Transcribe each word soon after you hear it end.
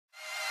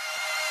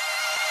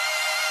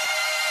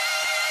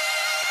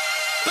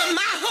but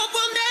my hope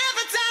will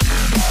never die.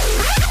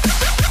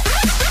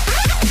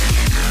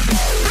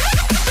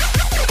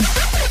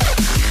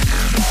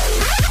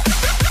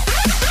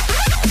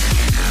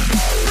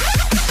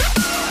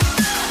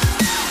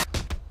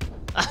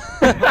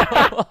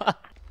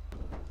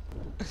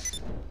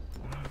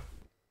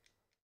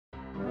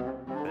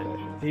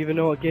 Do you even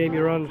know what game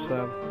you're on,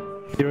 Sam?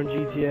 You're on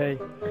GTA.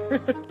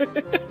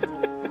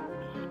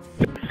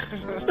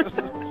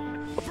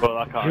 Well, I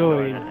can't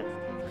join it.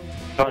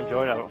 Can't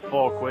join it, I've got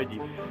 £4,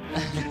 you.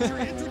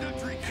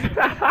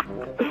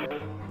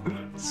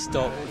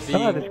 Stop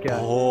being this guy.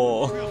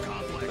 poor.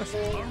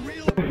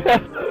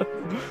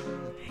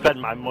 Spend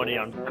my money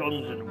on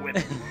guns and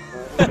women.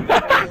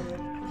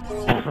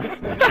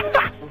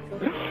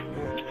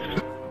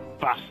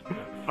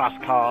 fast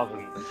cars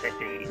and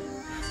cities.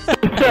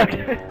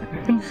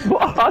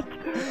 What?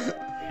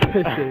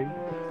 Fishing?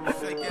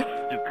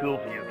 Too cool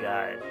for you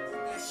guys.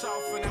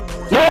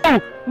 No!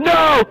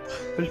 No! I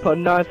just put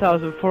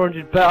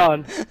 9,400 bet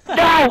on.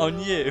 No! On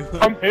you?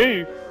 On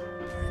who?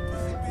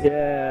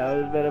 Yeah, I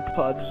was meant to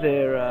put on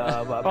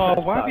 0, but I Oh,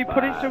 pressed why have you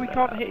put it back. so we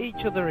can't hit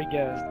each other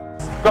again?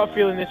 I've got a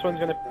feeling this one's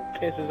gonna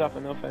piss us off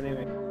enough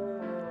anyway.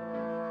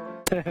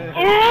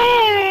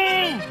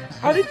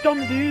 How did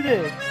Dom do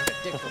this?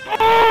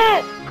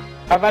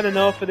 I've had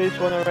enough of this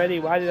one already,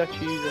 why did I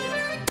choose it?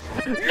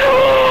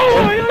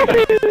 No!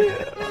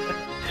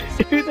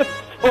 Who the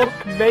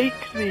fuck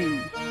makes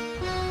these?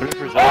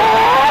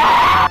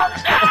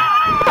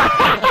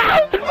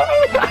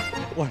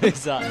 What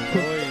is that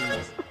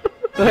noise?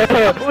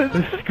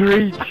 The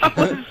screech. That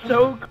was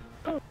so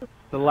cool.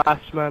 The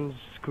last man's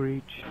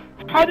screech.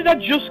 How did I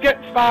just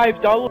get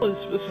 $5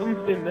 for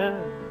something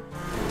there?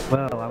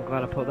 Well, I'm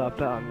glad I put that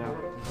bet on now.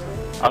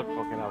 I'd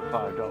fucking have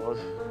 $5.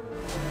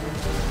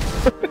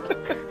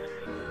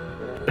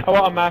 I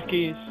want a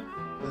Mackey's.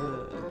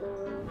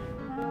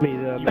 Me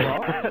then.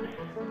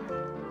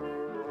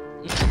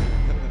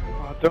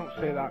 Oh, don't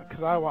say that,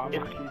 because I want a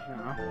Mackey's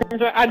now.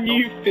 I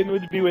knew Finn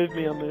would be with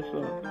me on this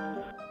one.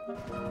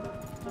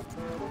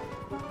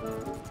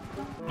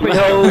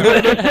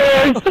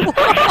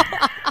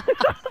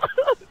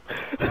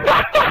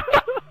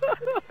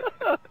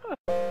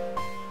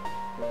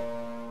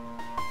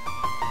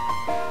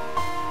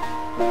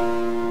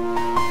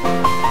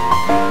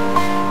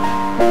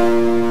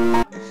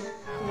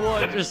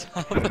 What just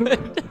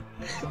happened?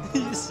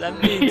 You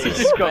sent me into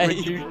just got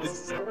space.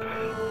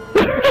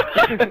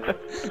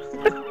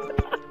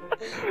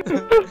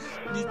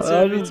 You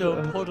turned me into a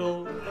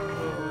puddle.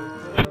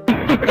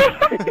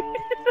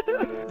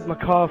 My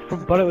car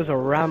front bonnet was a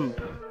ramp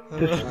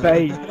to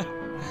space.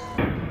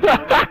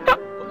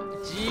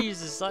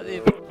 Jeez, it's like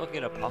the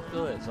fucking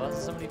apocalypse. Why is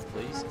there so many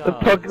police cars?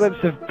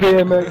 Apocalypse of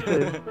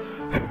BMXs.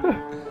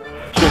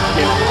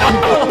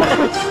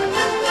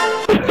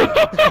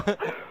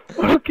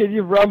 How can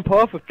you ramp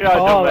off a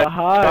car that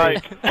high?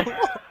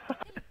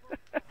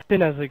 It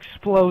has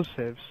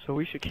explosives, so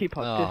we should keep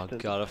our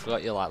distance. Oh god, I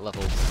forgot you're like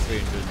level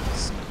 300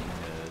 ski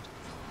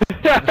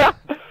nerd.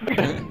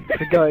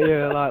 Forgot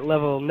you're like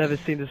level never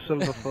seen the sun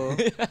before.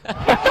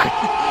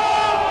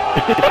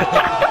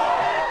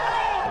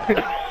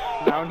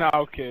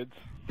 Now, kids.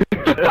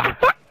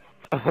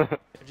 I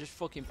just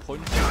fucking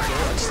punched you.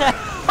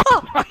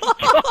 Oh my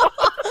god!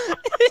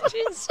 Did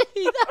you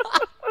see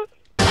that?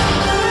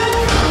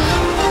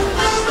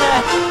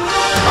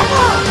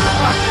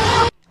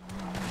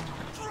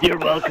 You're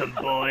welcome,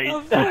 boys. I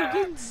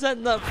fucking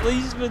sent that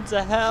policeman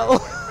to hell.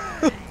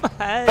 My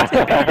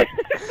head.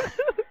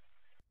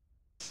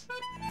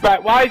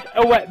 Right, why is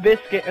a wet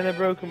biscuit and a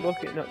broken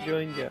bucket not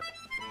joined yet?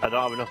 I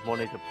don't have enough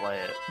money to play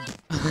it.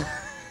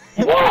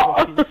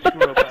 What?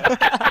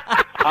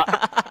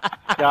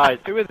 Guys,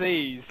 Who are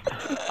these?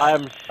 I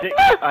am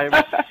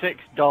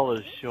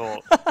 $6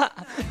 short.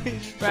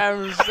 He's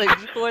found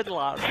 £6,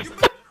 lads.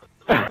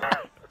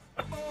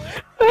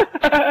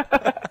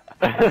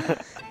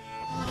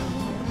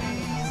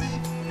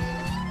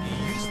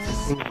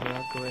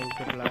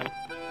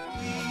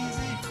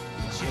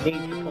 You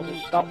need to put a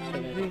stop to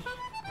this.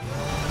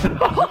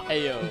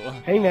 Heyo.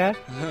 Hey man.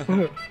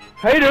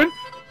 Hey dude!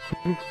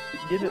 It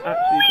didn't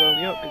actually blow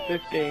me up because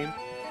this game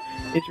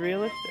is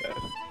realistic.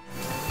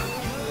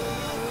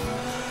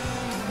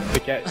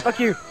 Okay. Fuck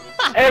you.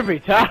 Every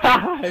time.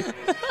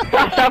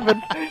 That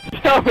happens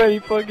so many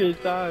fucking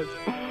times.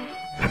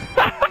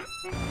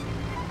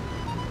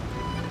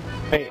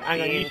 Wait,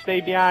 hang on, you stay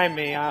behind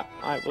me,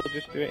 we'll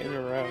just do it in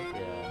a row.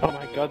 Yeah. Oh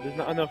my god, there's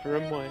not enough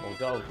runway. We'll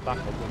go back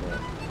up with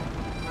it.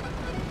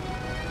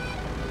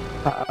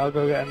 I'll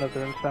go get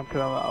another and Sam can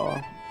have that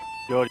one.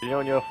 George, you know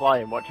when you're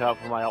flying, watch out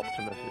for my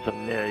Optimus, it's up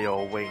near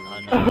your wing. I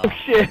know. Oh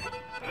shit.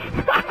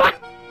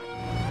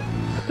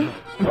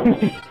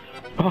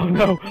 Oh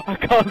no, I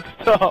can't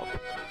stop.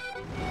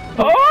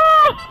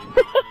 Oh!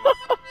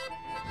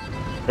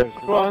 There's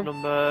Go on.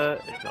 number,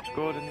 it's not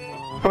scored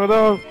anymore. Oh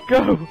no,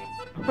 go!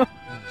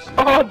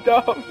 Oh,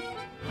 Dom!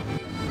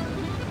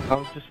 I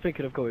was just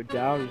thinking of going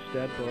down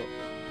instead, but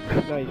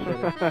no, you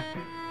said it.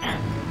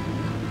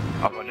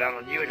 I'll go down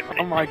on you in a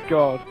minute. Oh my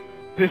god,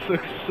 this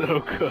looks so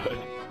good.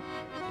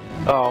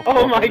 Oh,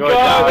 Oh my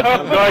god!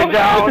 I'm going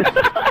down!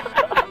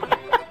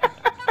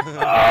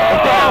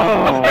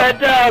 They're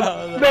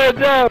down! They're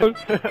down!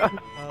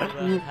 How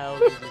the hell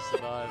did you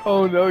survive?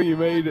 Oh no, you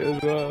made it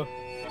as well.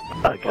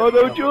 Okay. Oh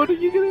no,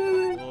 Jordan, you're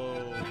gonna...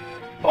 Whoa.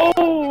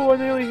 Oh, I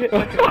nearly hit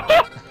my...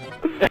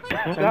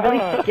 I'm really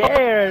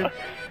scared.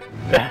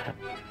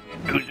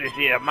 Who's this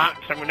here, Max?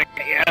 I'm gonna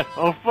get you.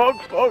 Oh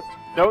fuck, fuck!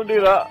 Don't do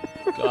that.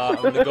 God,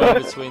 I'm gonna go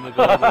between the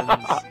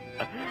buildings.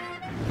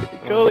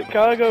 Call it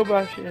cargo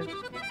bashing. Shit,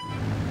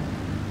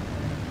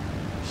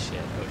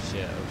 oh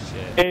shit, oh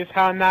shit. Here's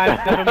how nice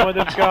Devon would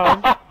have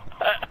gone.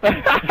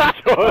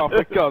 Oh,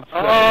 for God's sake.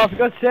 Oh, for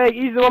God's sake,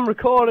 he's the one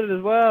recorded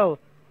as well.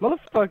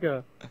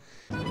 Motherfucker.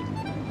 Yeah,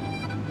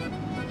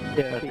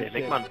 That's it,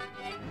 big man.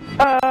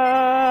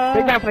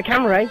 Big down for the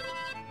camera, eh?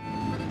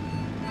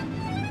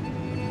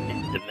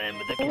 It's the man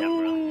with the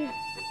camera.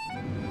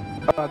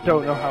 I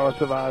don't know how I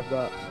survived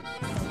that.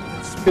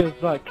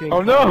 Feels like king.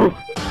 Oh no!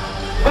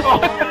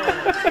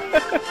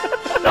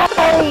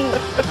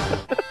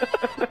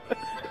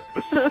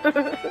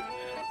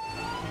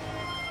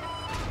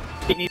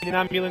 You need an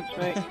ambulance,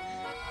 mate.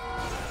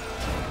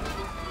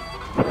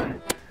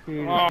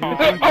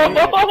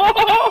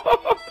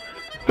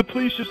 The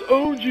police just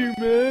owned you,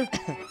 man.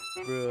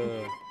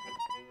 Bruh.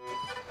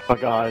 My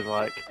guy's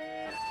like,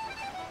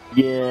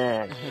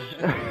 yes.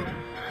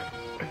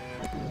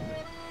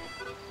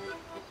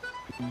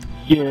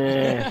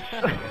 Yes.